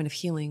is a sacrament of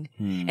healing,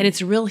 and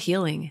it's real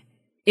healing.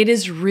 It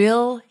is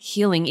real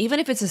healing, even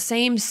if it's the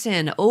same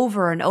sin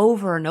over and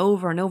over and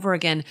over and over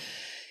again.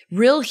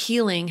 Real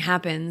healing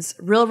happens,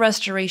 real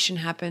restoration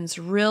happens,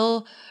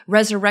 real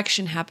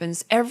resurrection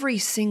happens every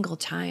single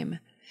time.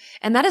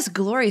 And that is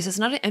glorious. It's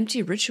not an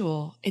empty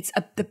ritual. It's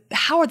the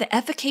power, the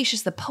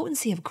efficacious, the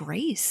potency of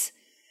grace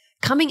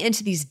coming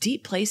into these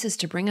deep places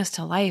to bring us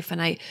to life.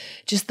 And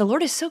the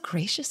Lord is so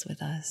gracious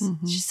with us.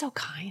 It's just so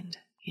kind.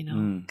 You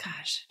know,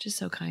 gosh, just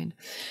so kind.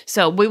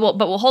 So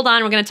we'll hold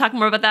on. We're going to talk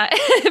more about that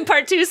in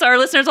part 2. So our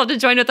listeners will have to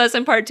join with us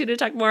in part 2 to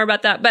talk more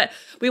about that. But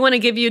we want to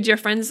give you, dear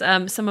friends,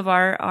 some of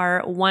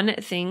our one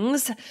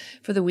things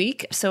for the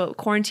week. So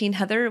quarantine,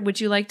 Heather, would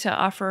you like to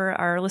offer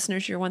our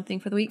listeners your one thing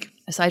for the week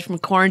aside from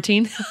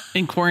quarantine?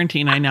 In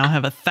quarantine, I now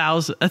have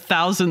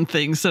 1,000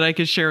 things that I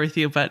could share with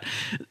you. But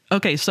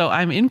okay, so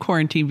I'm in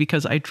quarantine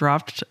because I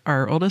dropped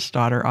our oldest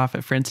daughter off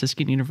at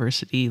Franciscan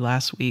University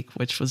last week,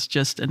 which was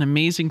just an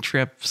amazing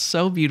trip.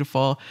 So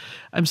beautiful.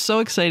 I'm so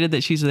excited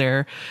that she's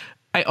there.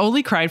 I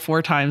only cried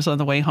 4 times on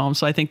the way home,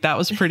 so I think that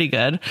was pretty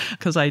good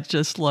because I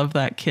just love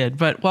that kid.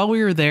 But while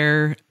we were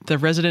there, the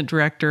resident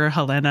director,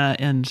 Helena,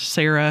 and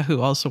Sarah,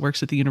 who also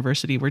works at the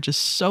university, were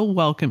just so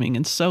welcoming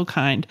and so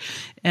kind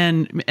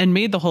and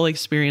made the whole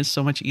experience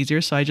so much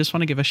easier. So I just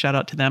want to give a shout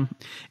out to them.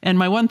 And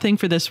my one thing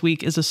for this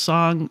week is a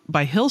song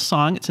by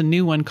Hillsong. It's a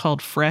new one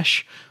called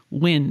Fresh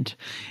Wind.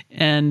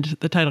 And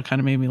the title kind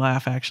of made me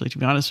laugh, actually, to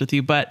be honest with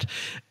you. But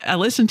I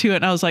listened to it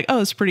and I was like,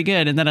 oh, it's pretty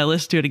good. And then I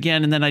listened to it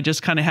again and then I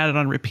just kind of had it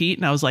on repeat.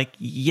 And I was like,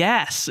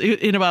 yes.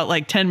 In about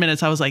like 10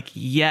 minutes, I was like,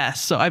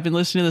 yes. So I've been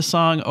listening to the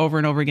song over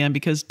and over again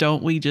because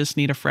don't we just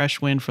need a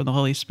fresh wind from the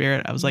Holy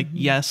Spirit? I was like,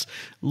 yes,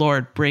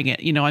 Lord, bring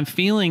it. You know, I'm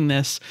feeling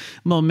this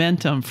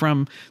momentum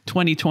from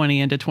 2020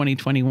 into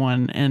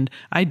 2021. And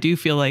I do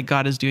feel like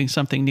God is doing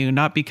something new,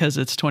 not because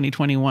it's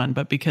 2021,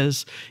 but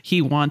because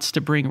he wants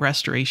to bring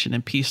restoration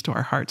and peace to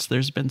our hearts.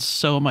 There's been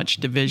so much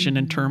division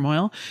and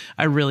turmoil.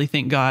 I really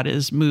think God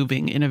is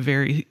moving in a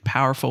very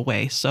powerful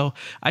way. So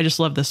I just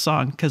love this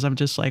song because I'm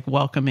just like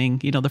welcoming,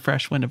 you know, the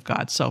fresh wind of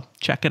God. So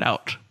check it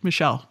out.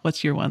 Michelle,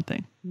 what's your one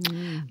thing?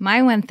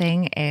 My one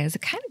thing is,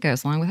 it kind of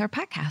goes along with our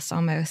podcast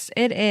almost.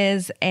 It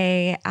is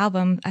a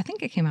album, I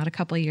think it came out a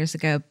couple of years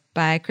ago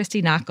by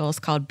Christy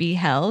Nockels called Be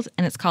Held,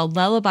 and it's called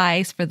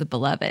Lullabies for the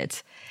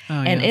Beloved.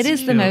 And it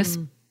is the most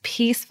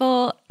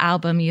peaceful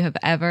album you have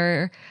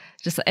ever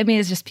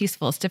it's just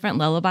peaceful. It's different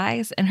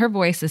lullabies. And her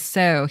voice is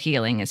so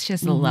healing. It's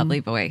just a lovely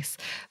voice.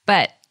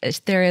 But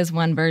there is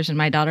one version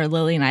my daughter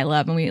Lily and I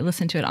love, and we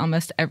listen to it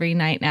almost every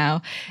night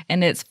now.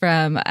 And it's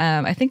from,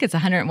 I think it's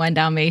 101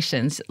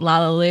 Dalmatians,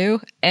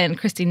 Lallaloo. And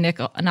Christy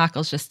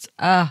Nockels just,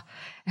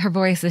 her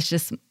voice is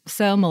just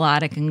so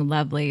melodic and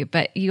lovely.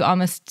 But you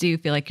almost do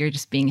feel like you're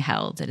just being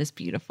held. It is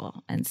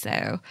beautiful. And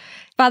so,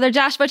 Father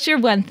Josh, what's your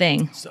one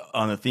thing? So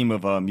on the theme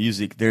of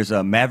music, there's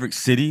a Maverick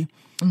City.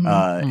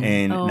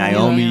 And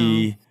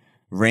Naomi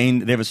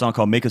Rain, they have a song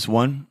called Make Us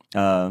One.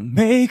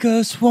 Make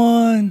us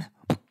one,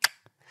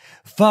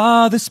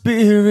 Father,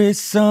 Spirit,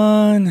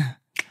 Son.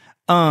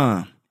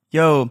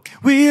 Yo,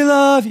 we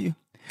love you.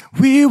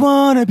 We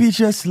want to be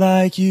just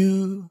like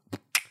you.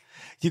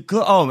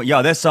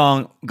 Y'all, that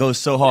song goes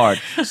so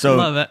hard. So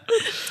Love it.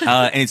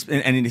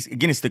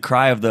 It's the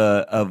cry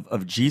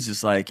of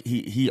Jesus. Like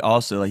he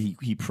also like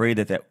he prayed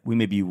that we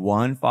may be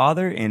one,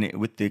 Father, and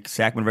with the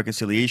sacrament of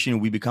reconciliation,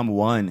 we become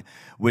one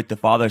with the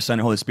Father, Son,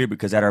 and Holy Spirit.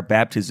 Because at our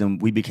baptism,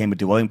 we became a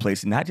dwelling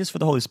place, not just for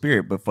the Holy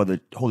Spirit, but for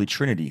the Holy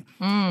Trinity.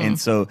 And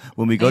so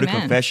when we go to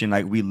confession,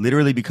 like we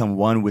literally become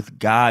one with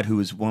God, who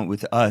is one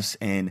with us,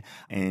 and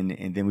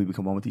then we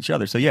become one with each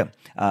other. So yeah,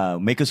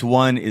 Make Us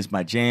One is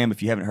my jam.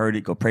 If you haven't heard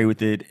it, go pray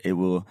with it. It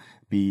will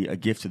be a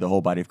gift to the whole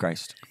body of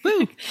Christ.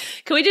 Woo.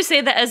 Can we just say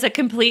that as a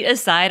complete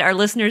aside, our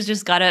listeners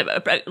just got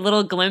a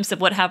little glimpse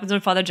of what happens when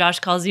Father Josh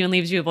calls you and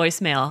leaves you a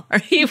voicemail, or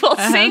he will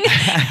sing you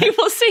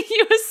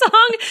a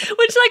song,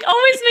 which like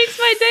always makes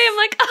my day. I'm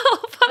like,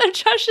 oh, Father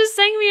Josh just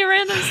sang me a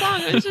random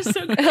song. It's just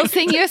so great. He'll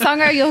sing you a song,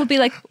 or you'll be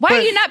like, why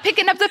are you not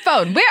picking up the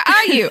phone? Where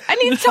are you? I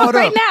need to talk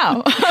right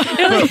now.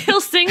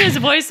 He'll sing his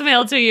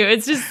voicemail to you.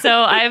 It's just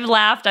so, I've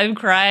laughed, I've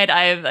cried,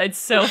 it's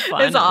so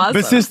fun. It's awesome.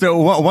 But sister,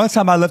 one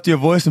time I left you a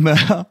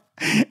voicemail.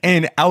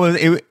 And I was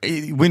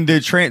when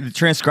the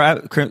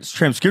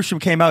transcription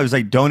came out, it was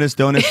like donuts,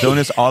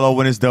 all I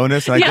want is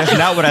donuts. Like that's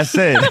not what I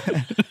said.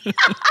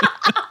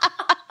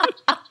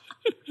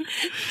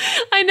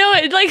 I know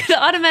it. Like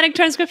the automatic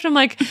transcription. I'm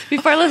like,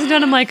 before I listen to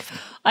it, I'm like,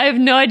 I have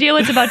no idea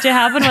what's about to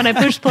happen when I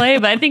push play,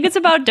 but I think it's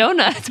about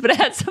donuts. But it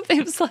had something.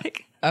 It was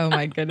like, oh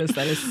my goodness,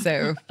 that is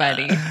so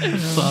funny.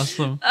 That's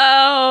awesome.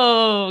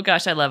 oh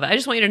gosh, I love it. I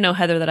just want you to know,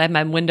 Heather, that I have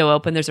my window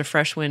open. There's a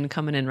fresh wind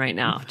coming in right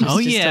now. Yeah, to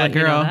let you know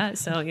girl. that.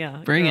 So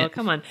yeah, Bring girl, it.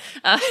 Come on.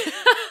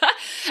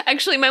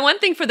 Actually, my one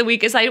thing for the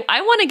week is I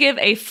want to give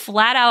a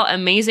flat out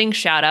amazing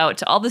shout out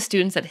to all the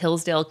students at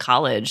Hillsdale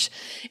College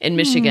in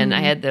Michigan.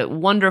 I had the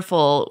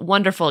wonderful,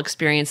 wonderful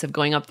experience of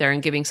going up there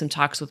and giving some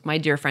talks with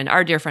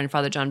our dear friend,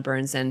 Father John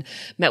Burns, and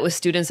met with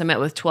students. I met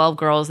with 12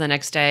 girls the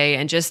next day,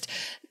 and just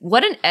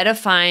what an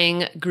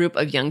edifying group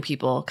of young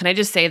people. Can I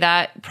just say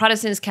that?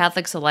 Protestants,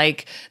 Catholics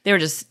alike, they were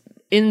just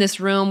in this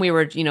room. We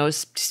were,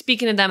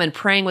 speaking to them and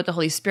praying with the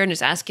Holy Spirit and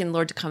just asking the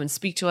Lord to come and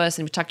speak to us.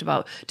 And we talked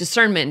about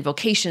discernment and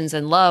vocations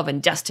and love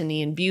and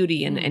destiny and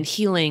beauty and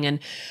healing. And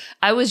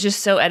I was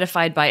just so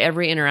edified by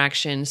every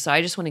interaction. So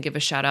I just want to give a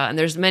shout out. And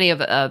there's many of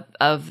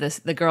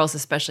the girls,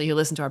 especially, who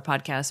listen to our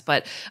podcast.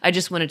 But I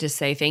just wanted to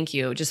say thank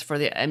you just for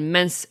the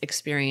immense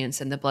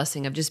experience and the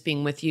blessing of just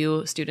being with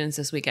you students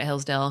this week at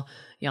Hillsdale.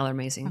 Y'all are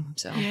amazing.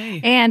 So,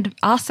 And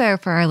also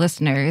for our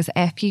listeners,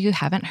 if you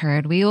haven't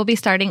heard, we will be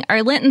starting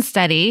our Lenten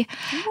study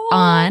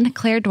on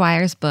Claire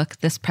Dwyer's book,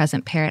 This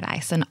Present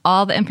Paradise. And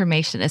all the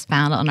information is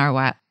found on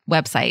our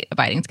website,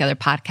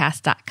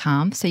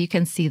 abidingtogetherpodcast.com. So you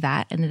can see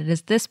that. And it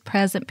is This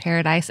Present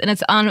Paradise. And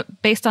it's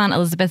based on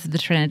Elizabeth of the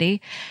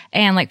Trinity.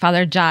 And like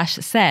Father Josh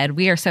said,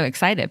 we are so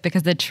excited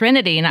because the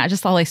Trinity, not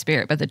just the Holy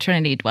Spirit, but the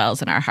Trinity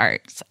dwells in our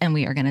hearts. And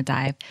we are going to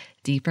dive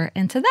deeper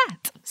into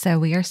that. So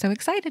we are so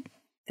excited.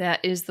 that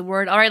is the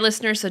word. All right,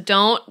 listeners, so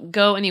don't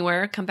go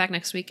anywhere. Come back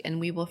next week and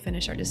we will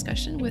finish our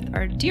discussion with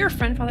our dear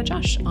friend, Father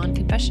Josh, on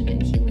confession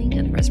and healing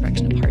and the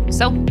resurrection of heart.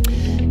 So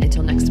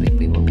until next week,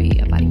 we will be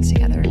abiding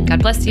together.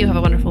 God bless you. Have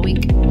a wonderful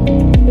week.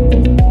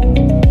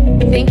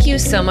 Thank you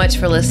so much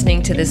for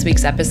listening to this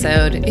week's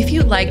episode. If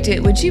you liked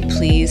it, would you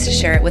please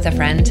share it with a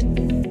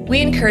friend?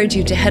 We encourage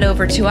you to head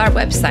over to our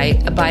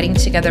website,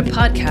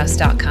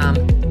 abidingtogetherpodcast.com,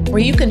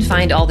 where you can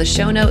find all the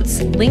show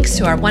notes, links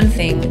to our One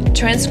Thing,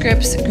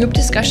 transcripts, group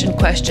discussion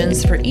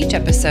questions for each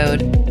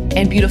episode,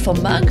 and beautiful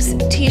mugs,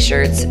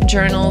 t-shirts,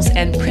 journals,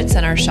 and prints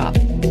in our shop.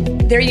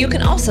 There you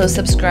can also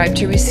subscribe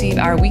to receive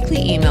our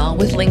weekly email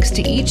with links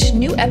to each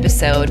new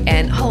episode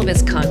and all of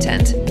its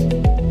content.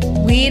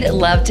 We'd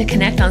love to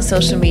connect on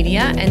social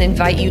media and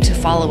invite you to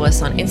follow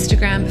us on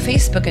Instagram,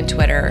 Facebook, and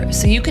Twitter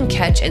so you can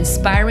catch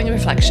inspiring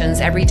reflections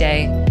every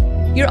day.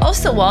 You're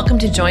also welcome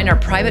to join our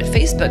private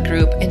Facebook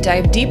group and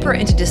dive deeper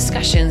into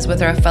discussions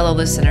with our fellow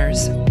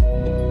listeners.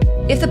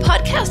 If the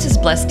podcast has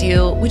blessed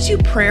you, would you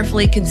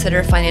prayerfully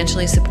consider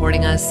financially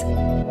supporting us?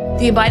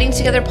 The Abiding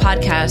Together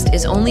podcast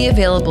is only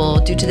available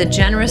due to the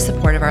generous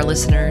support of our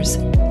listeners.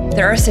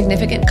 There are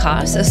significant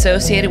costs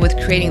associated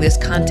with creating this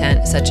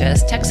content, such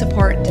as tech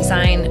support,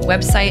 design,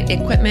 website,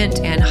 equipment,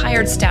 and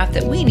hired staff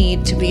that we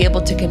need to be able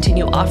to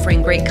continue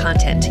offering great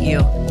content to you.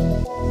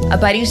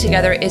 Abiding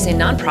Together is a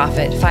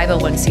nonprofit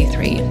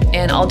 501c3,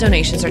 and all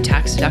donations are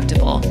tax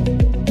deductible.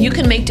 You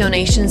can make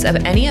donations of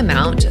any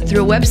amount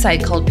through a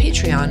website called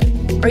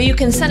Patreon, or you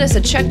can send us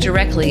a check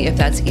directly if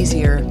that's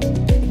easier.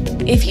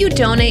 If you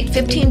donate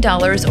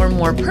 $15 or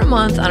more per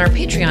month on our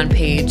Patreon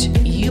page,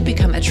 you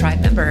become a tribe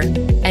member,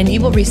 and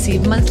you will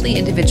receive monthly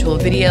individual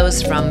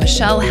videos from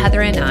Michelle,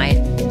 Heather, and I,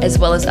 as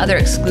well as other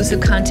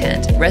exclusive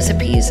content,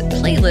 recipes,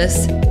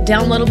 playlists,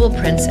 downloadable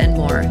prints, and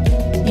more.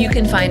 You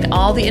can find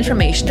all the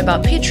information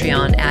about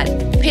Patreon at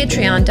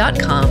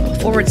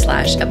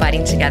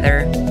patreon.com/abiding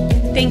together.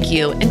 Thank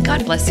you, and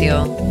God bless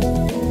you.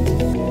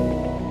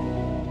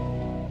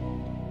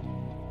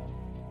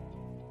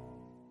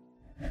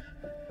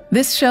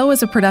 This show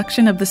is a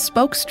production of the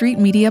Spoke Street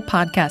Media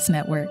Podcast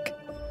Network.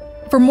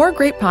 For more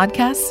great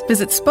podcasts,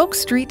 visit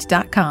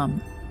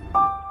spokestreet.com.